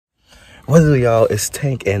What do y'all? It's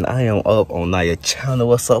Tank and I am up on Nyiah channel.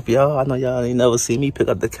 What's up, y'all? I know y'all ain't never seen me pick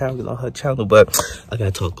up the camera on her channel, but I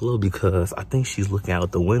gotta talk low because I think she's looking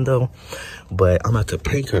out the window. But I'm about to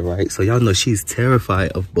prank her, right? So y'all know she's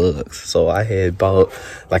terrified of bugs. So I had bought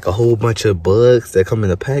like a whole bunch of bugs that come in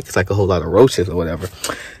the pack. It's like a whole lot of roaches or whatever.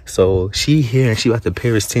 So she here and she about to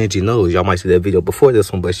pierce Tangy's nose. Y'all might see that video before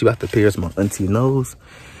this one, but she about to pierce my auntie's nose.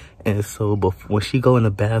 And so when she go in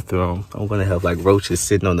the bathroom, I'm gonna have like roaches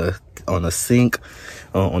sitting on the sink,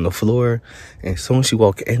 on the floor. And as soon as she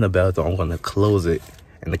walk in the bathroom, I'm gonna close it.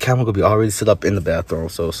 And the camera gonna be already set up in the bathroom.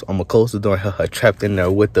 So I'm gonna close the door and have her trapped in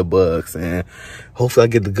there with the bugs. And hopefully I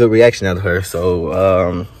get the good reaction out of her.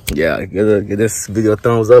 So yeah, give this video a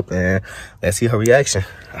thumbs up and let's see her reaction.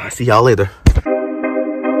 I'll see y'all later.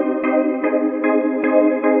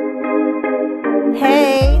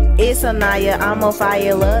 Hey, ItzSoNyiah, I'm on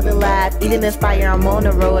fire, love the life, eating inspire, I'm on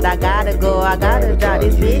the road, I gotta go, I gotta drop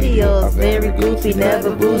these videos, very goofy,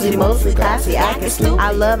 never bougie, mostly classy, I can stoop,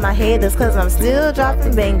 I love my haters cause I'm still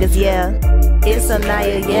dropping bangers, yeah.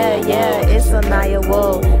 ItzSoNyiah, yeah, ItzSoNyiah,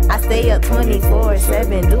 whoa, I stay up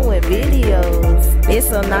 24/7 doing videos,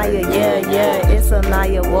 ItzSoNyiah, yeah,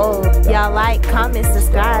 ItzSoNyiah, whoa, y'all like, comment,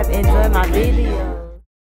 subscribe, enjoy my videos.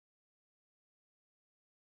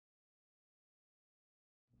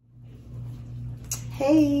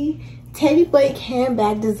 Hey, Teddy Blake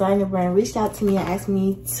handbag designer brand reached out to me and asked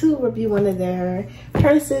me to review one of their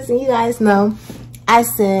purses, and you guys know I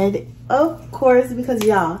said of course because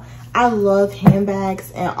y'all, I love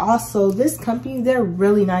handbags, and also this company, they're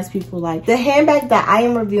really nice people. Like the handbag that I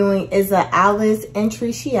am reviewing is a Alice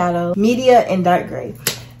Intrecciato media and dark gray.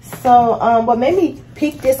 So what made me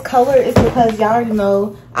pick this color is because y'all already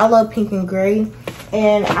know I love pink and gray,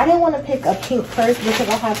 and I didn't want to pick a pink purse because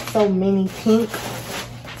I have so many pinks.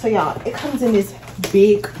 So y'all, it comes in this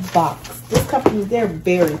big box. This company, they're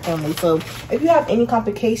very friendly. So if you have any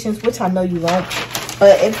complications, which I know you won't,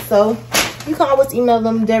 but if so, you can always email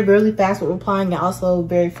them. They're really fast with replying and also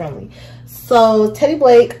very friendly. So Teddy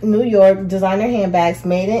Blake, New York, designer handbags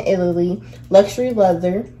made in Italy, luxury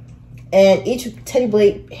leather. And each Teddy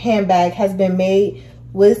Blake handbag has been made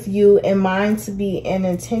with you in mind to be an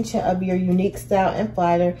intention of your unique style and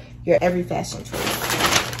flatter your every fashion choice.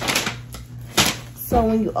 So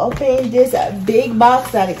when you open this big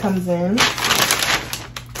box that it comes in,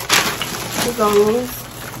 it goes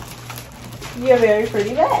your very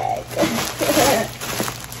pretty bag.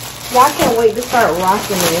 Y'all can't wait to start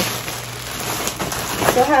rocking this.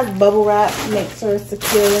 So it has bubble wrap, makes her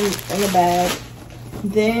secure in the bag.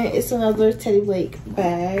 Then it's another Teddy Blake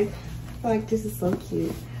bag. I feel like this is so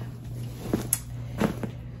cute.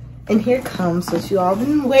 And here comes what you all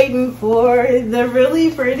been waiting for, the really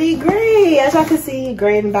pretty gray. As y'all can see,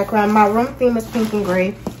 gray in the background. My room theme is pink and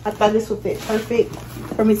gray. I thought this would fit perfect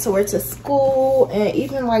for me to wear to school and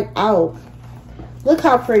even like out. Look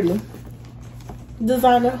how pretty.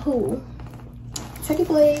 Designer who? Teddy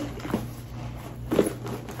Blake. I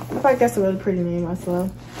feel like that's a really pretty name myself.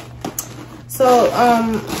 So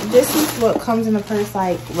this is what comes in the purse,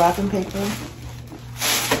 like wrapping paper.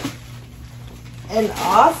 And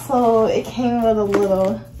also it came with a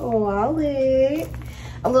little wallet,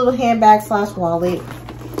 a little handbag slash wallet.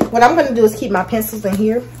 What I'm gonna do is keep my pencils in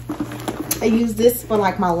here. I use this for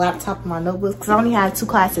like my laptop and my notebooks because I only have 2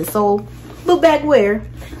 classes, so book bag where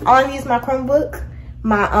all I need is my Chromebook,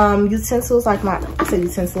 my utensils, like my pen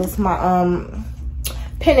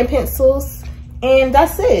and pencils, and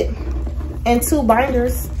that's it. And 2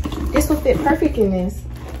 binders. This will fit perfect in this.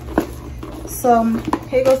 So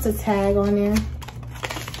here goes the tag on there.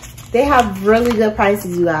 They have really good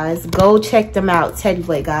prices, you guys. Go check them out, Teddy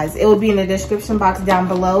Blake, guys. It will be in the description box down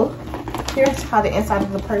below. Here's how the inside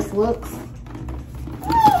of the purse looks.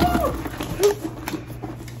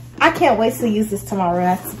 I can't wait to use this tomorrow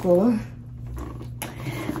at school.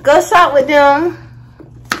 Go shop with them.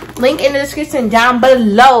 Link in the description down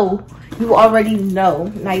below. You already know.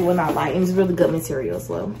 Now you will not lie. And it's really good material as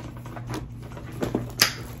well.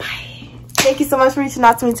 Thank you so much for reaching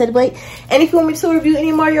out to me, Teddy Blake. And if you want me to review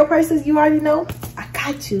any more of your purses, you already know I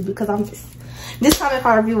got you, because I'm just, this time if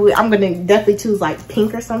I review it, I'm gonna definitely choose like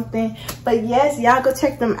pink or something. But yes, y'all go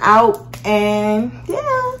check them out, and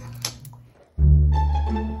yeah.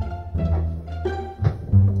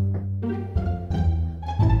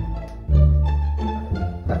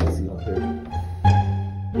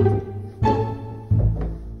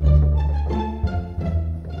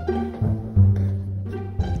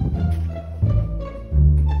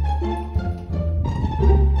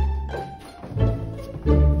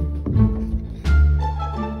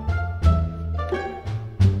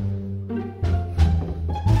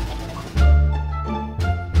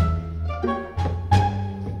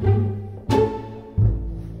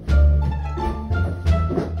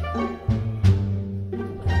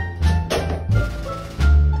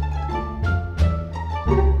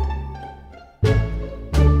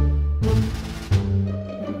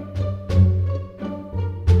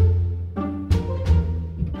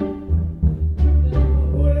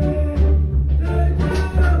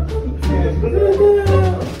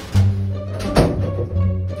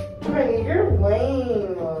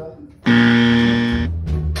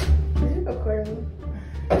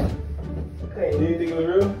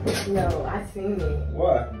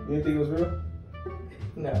 You didn't think it was real?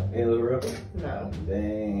 No. It was real? No.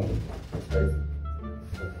 Dang. That's crazy.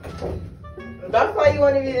 That's why you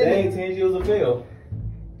wanted me to. Dang, 10 years of fail.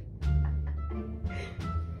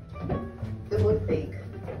 It looked fake.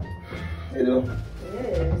 You do?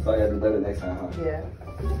 Yeah. So I gotta do better next time, huh? Yeah.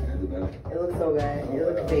 I gotta do better. It looks so bad. It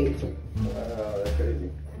looks fake. Wow, that's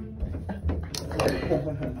crazy.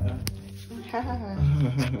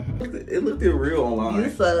 It looked real online. You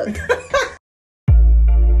suck.